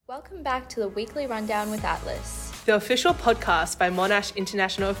Welcome back to the Weekly Rundown with Atlas. The official podcast by Monash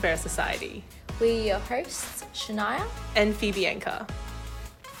International Affairs Society. We're your hosts, Shania and Phoebe-Anka.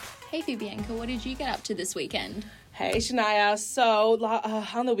 Hey Phoebe-Anka, what did you get up to this weekend? Hey Shania, so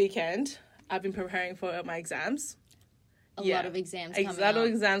on the weekend, I've been preparing for my exams. A lot of exams coming up. A lot of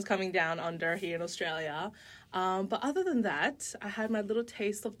exams coming down under here in Australia. But other than that, I had my little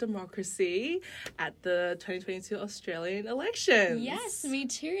taste of democracy at the 2022 Australian elections. Yes, me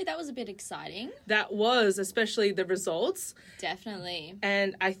too. That was a bit exciting. That was, especially the results. Definitely.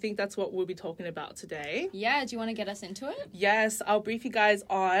 And I think that's what we'll be talking about today. Yeah, do you want to get us into it? Yes, I'll brief you guys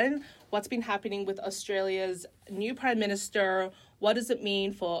on what's been happening with Australia's new Prime Minister. What does it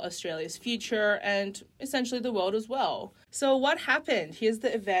mean for Australia's future and essentially the world as well? So what happened? Here's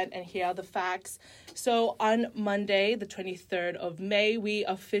the event and here are the facts. So on Monday, the 23rd of May, we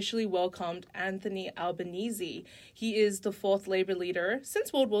officially welcomed Anthony Albanese. He is the fourth Labour leader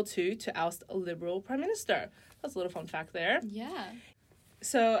since World War II to oust a Liberal Prime Minister. That's a little fun fact there. Yeah.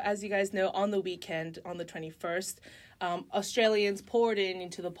 So as you guys know, on the weekend, on the 21st, Australians poured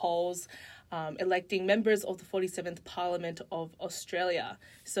into the polls, electing members of the 47th Parliament of Australia.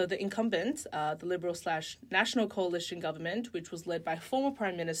 So the incumbent, the Liberal/National Coalition government, which was led by former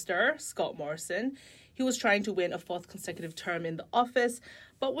Prime Minister Scott Morrison, he was trying to win a fourth consecutive term in the office,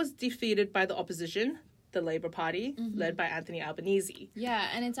 but was defeated by the opposition, the Labour Party, led by Anthony Albanese. Yeah,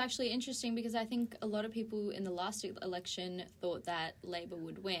 and it's actually interesting because I think a lot of people in the last election thought that Labour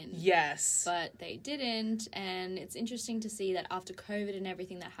would win. Yes. But they didn't, and it's interesting to see that after COVID and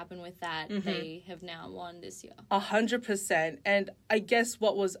everything that happened with that, they have now won this year. 100%. And I guess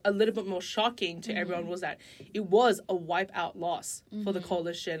what was a little bit more shocking to everyone was that it was a wipeout loss for the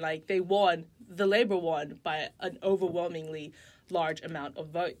coalition. Like, they won, the Labour won by an overwhelmingly large amount of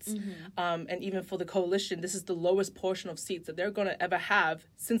votes. And even for the coalition, this is the lowest portion of seats that they're going to ever have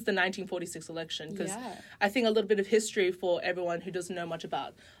since the 1946 election. Because I think a little bit of history for everyone who doesn't know much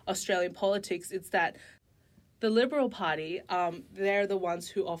about Australian politics, it's that the Liberal Party, they're the ones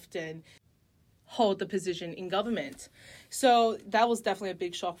who often hold the position in government. So that was definitely a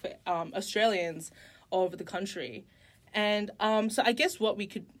big shock for Australians all over the country. And so I guess what we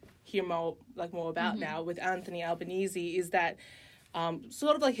could hear more about now with Anthony Albanese is that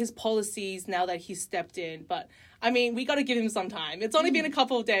sort of like his policies now that he's stepped in. But I mean, we got to give him some time. It's only been a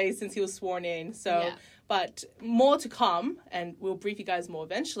couple of days since he was sworn in. So, but more to come, and we'll brief you guys more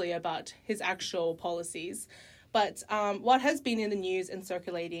eventually about his actual policies. But what has been in the news and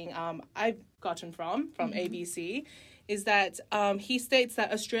circulating, I've gotten from ABC, is that he states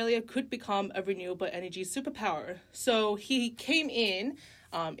that Australia could become a renewable energy superpower. So he came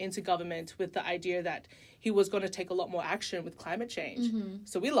into government with the idea that he was going to take a lot more action with climate change.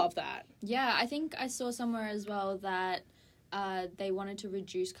 So we love that. Yeah, I think I saw somewhere as well that they wanted to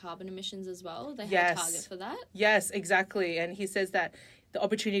reduce carbon emissions as well. They had a target for that. Yes, exactly. And he says that the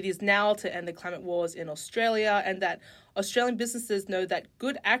opportunity is now to end the climate wars in Australia, and that Australian businesses know that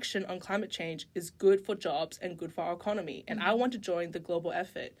good action on climate change is good for jobs and good for our economy. And I want to join the global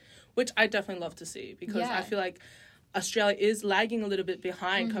effort, which I definitely love to see, because I feel like Australia is lagging a little bit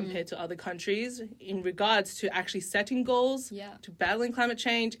behind compared to other countries in regards to actually setting goals, to battling climate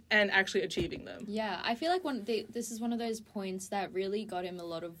change, and actually achieving them. Yeah, I feel like this is one of those points that really got him a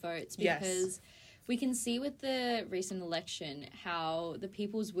lot of votes, because we can see with the recent election how the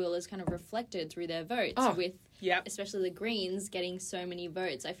people's will is kind of reflected through their votes, with especially the Greens getting so many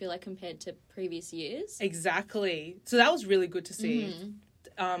votes, I feel like, compared to previous years. Exactly. So that was really good to see,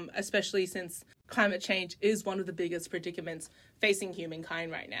 especially since climate change is one of the biggest predicaments facing humankind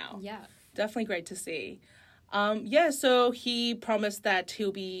right now. Yeah. Definitely great to see. So he promised that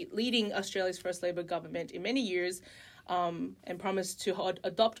he'll be leading Australia's first Labour government in many years, and promised to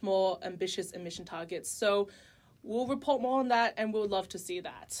adopt more ambitious emission targets. So we'll report more on that, and we'll love to see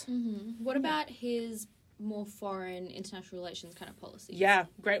that. What about his more foreign international relations kind of policies? Yeah,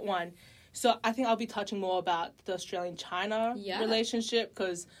 great one. So I think I'll be touching more about the Australian-China relationship,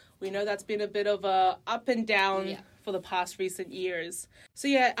 because we know that's been a bit of a up and down for the past recent years. So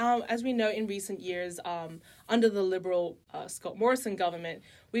as we know, in recent years, under the Liberal Scott Morrison government,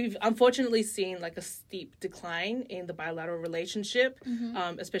 we've unfortunately seen like a steep decline in the bilateral relationship,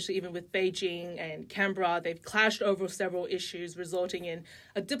 especially even with Beijing and Canberra. They've clashed over several issues, resulting in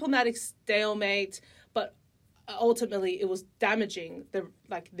a diplomatic stalemate, but ultimately it was damaging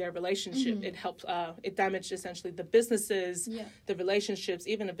their relationship. It damaged essentially the businesses, the relationships,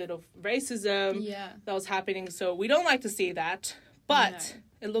 even a bit of racism that was happening. So we don't like to see that, but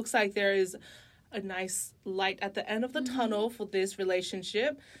it looks like there is a nice light at the end of the tunnel for this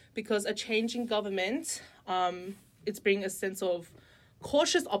relationship, because a change in government, it's bringing a sense of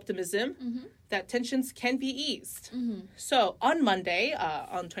cautious optimism that tensions can be eased. So on Monday,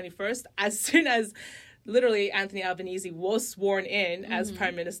 on 21st, as soon as literally Anthony Albanese was sworn in as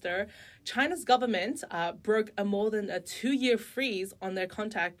Prime Minister, China's government broke a more than a 2-year freeze on their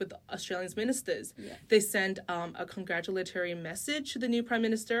contact with Australia's ministers. Yeah. They sent a congratulatory message to the new Prime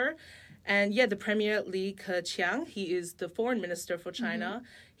Minister. And the Premier Li Keqiang, he is the foreign minister for China.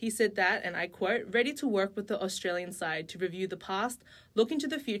 He said that, and I quote, ready to work with the Australian side to review the past, look into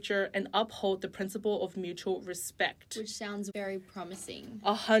the future, and uphold the principle of mutual respect. Which sounds very promising.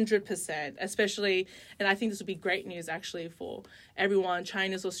 100%, especially, and I think this would be great news actually for everyone,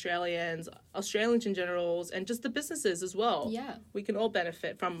 Chinese, Australians, Australians in general, and just the businesses as well. Yeah. We can all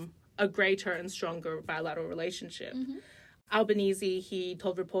benefit from a greater and stronger bilateral relationship. Albanese, he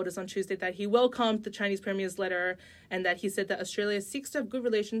told reporters on Tuesday that he welcomed the Chinese Premier's letter and that he said that Australia seeks to have good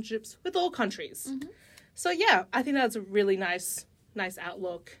relationships with all countries. So, I think that's a really nice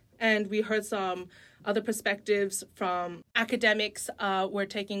outlook. And we heard some other perspectives from academics. We're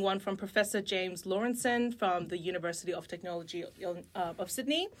taking one from Professor James Lawrenson from the University of Technology of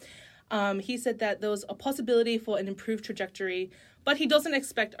Sydney. He said that there was a possibility for an improved trajectory, but he doesn't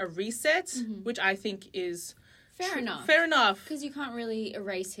expect a reset, which I think is... Fair enough. Because you can't really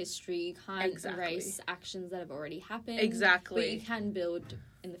erase history. You can't erase actions that have already happened. Exactly. But you can build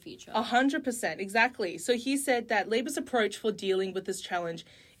in the future. 100%. Exactly. So he said that Labor's approach for dealing with this challenge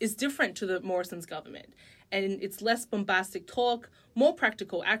is different to the Morrison's government. And it's less bombastic talk, more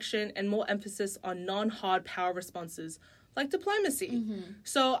practical action, and more emphasis on non-hard power responses like diplomacy.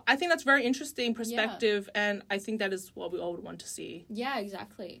 So I think that's very interesting perspective. And I think that is what we all would want to see. Yeah,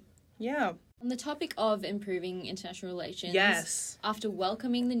 exactly. Yeah. On the topic of improving international relations, after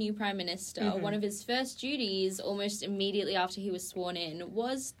welcoming the new Prime Minister, one of his first duties, almost immediately after he was sworn in,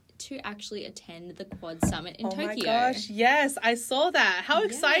 was to actually attend the Quad Summit in Tokyo. Oh my gosh, yes, I saw that. How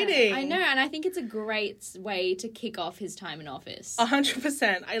exciting. I know, and I think it's a great way to kick off his time in office.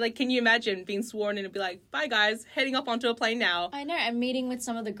 100%. Can you imagine being sworn in and be like, bye guys, heading up onto a plane now. I know, and meeting with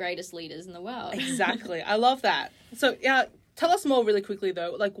some of the greatest leaders in the world. Exactly, I love that. So, tell us more really quickly,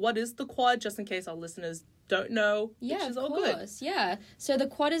 though. What is the Quad, just in case our listeners don't know? Yeah, of course. Yeah. So the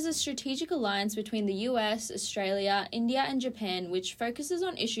Quad is a strategic alliance between the US, Australia, India, and Japan, which focuses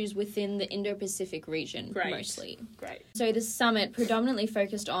on issues within the Indo-Pacific region, mostly. Great. So the summit predominantly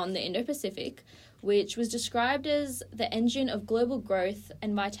focused on the Indo-Pacific, which was described as the engine of global growth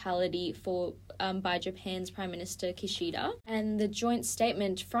and vitality by Japan's Prime Minister Kishida. And the joint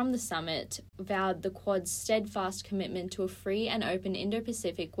statement from the summit vowed the Quad's steadfast commitment to a free and open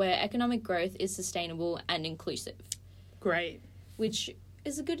Indo-Pacific where economic growth is sustainable and inclusive. Great. Which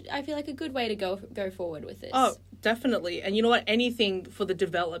is a good way to go forward with this. Oh, definitely. And you know what? Anything for the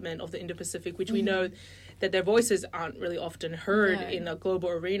development of the Indo-Pacific, which we know that their voices aren't really often heard in a global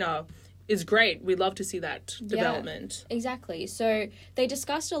arena, is great. We love to see that development. Yeah, exactly. So they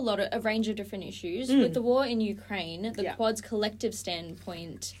discussed a range of different issues. With the war in Ukraine, the Quad's collective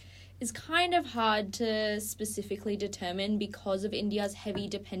standpoint is kind of hard to specifically determine because of India's heavy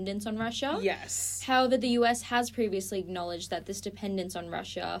dependence on Russia. Yes. However, the US has previously acknowledged that this dependence on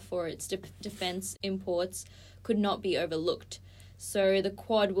Russia for its defense imports could not be overlooked. So the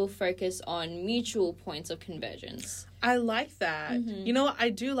Quad will focus on mutual points of convergence. I like that. You know what? I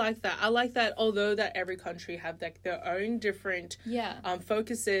do like that. I like that although that every country have their own different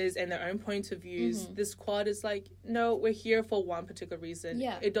focuses and their own points of views, this Quad is no, we're here for one particular reason.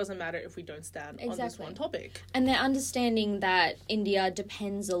 Yeah. It doesn't matter if we don't stand on this one topic. And they're understanding that India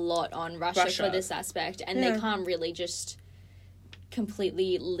depends a lot on Russia. For this aspect, and they can't really just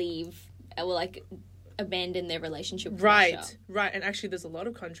completely leave abandon their relationship with Russia. Right. And actually there's a lot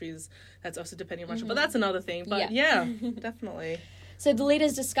of countries that's also depending on Russia, but that's another thing. But definitely. So the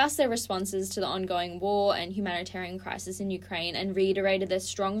leaders discussed their responses to the ongoing war and humanitarian crisis in Ukraine and reiterated their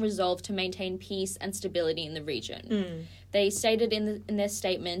strong resolve to maintain peace and stability in the region. They stated in their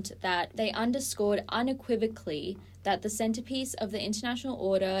statement that they underscored unequivocally that the centerpiece of the international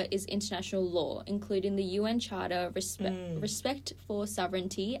order is international law, including the UN Charter, respect for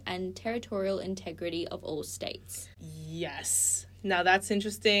sovereignty and territorial integrity of all states. Yes. Now that's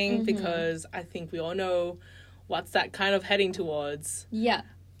interesting because I think we all know what's that kind of heading towards. Yeah.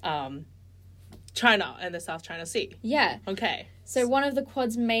 China and the South China Sea. Yeah. Okay. So one of the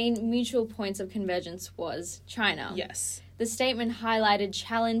Quad's main mutual points of convergence was China. Yes. The statement highlighted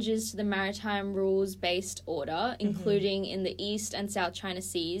challenges to the maritime rules-based order, including in the East and South China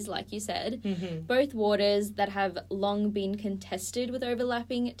Seas, like you said, both waters that have long been contested with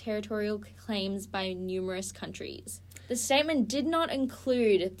overlapping territorial claims by numerous countries. The statement did not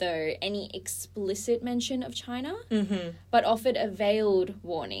include, though, any explicit mention of China, but offered a veiled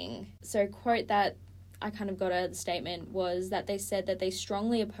warning. So, quote that I kind of got out of the statement was that they said that they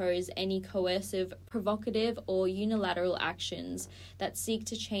strongly oppose any coercive, provocative, or unilateral actions that seek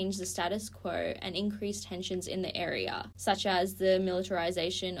to change the status quo and increase tensions in the area, such as the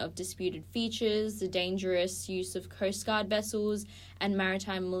militarization of disputed features, the dangerous use of Coast Guard vessels and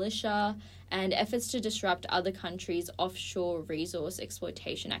maritime militia, and efforts to disrupt other countries' offshore resource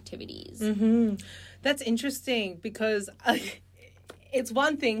exploitation activities. That's interesting because it's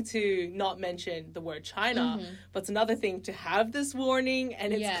one thing to not mention the word China, but it's another thing to have this warning,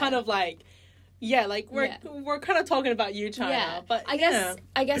 and it's kind of like, we're kind of talking about you, China. Yeah. But I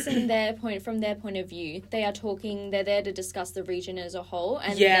guess from their point of view, they're there to discuss the region as a whole,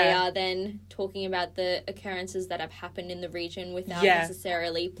 and they are then talking about the occurrences that have happened in the region without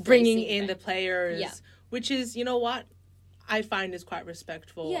necessarily bringing in the players, which is, you know what, I find is quite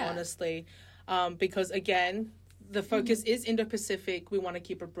respectful, honestly, because again, the focus is Indo-Pacific. We want to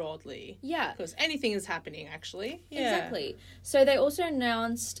keep it broadly. Yeah. Because anything is happening, actually. Yeah. Exactly. So they also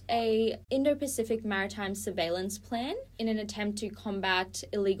announced a Indo-Pacific maritime surveillance plan in an attempt to combat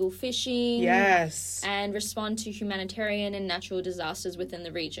illegal fishing. Yes. And respond to humanitarian and natural disasters within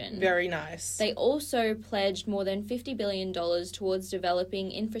the region. Very nice. They also pledged more than $50 billion towards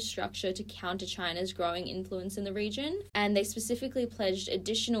developing infrastructure to counter China's growing influence in the region. And they specifically pledged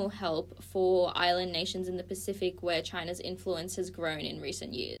additional help for island nations in the Pacific where China's influence has grown in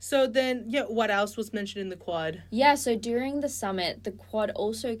recent years. So then, what else was mentioned in the Quad? Yeah, so during the summit, the Quad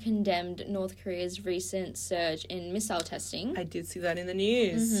also condemned North Korea's recent surge in missile testing. I did see that in the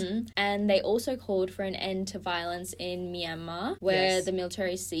news. And they also called for an end to violence in Myanmar, where the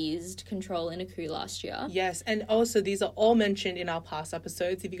military seized control in a coup last year. Yes, and also these are all mentioned in our past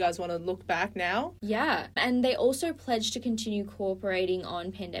episodes, if you guys want to look back now. Yeah, and they also pledged to continue cooperating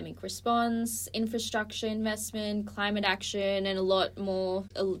on pandemic response, infrastructure investment, climate action, and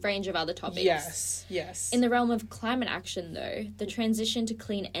a range of other topics. Yes. In the realm of climate action, though, the transition to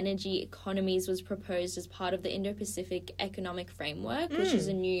clean energy economies was proposed as part of the Indo-Pacific Economic Framework, which is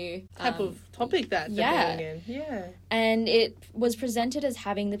a new type of topic that they're bringing in. Yeah. And it was presented as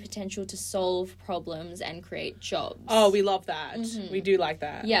having the potential to solve problems and create jobs. Oh, we love that. We do like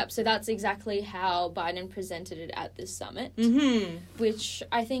that. Yep, so that's exactly how Biden presented it at this summit, which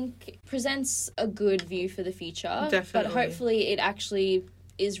I think presents a good view for the future. Definitely. But hopefully it actually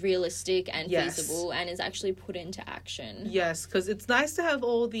is realistic and feasible and is actually put into action. Yes, because it's nice to have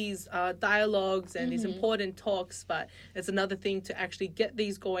all these dialogues and these important talks, but it's another thing to actually get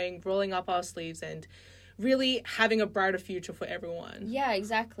these going, rolling up our sleeves and really having a brighter future for everyone. Yeah,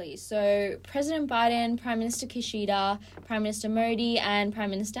 exactly. So President Biden, Prime Minister Kishida, Prime Minister Modi, and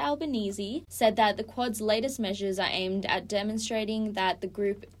Prime Minister Albanese said that the Quad's latest measures are aimed at demonstrating that the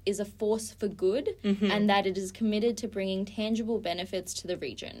group is a force for good and that it is committed to bringing tangible benefits to the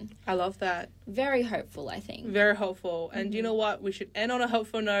region. I love that. Very hopeful, I think. Very hopeful. And you know what? We should end on a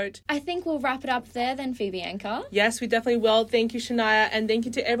hopeful note. I think we'll wrap it up there then, Phoebe Anchor. Yes, we definitely will. Thank you, Shania. And thank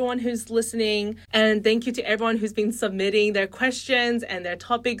you to everyone who's listening. And thank you to everyone who's been submitting their questions and their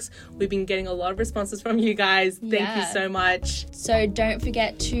topics. We've been getting a lot of responses from you guys. Thank you so much. So don't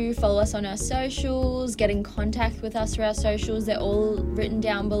forget to follow us on our socials, get in contact with us through our socials. They're all written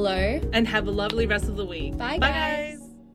down below. And have a lovely rest of the week. Bye guys.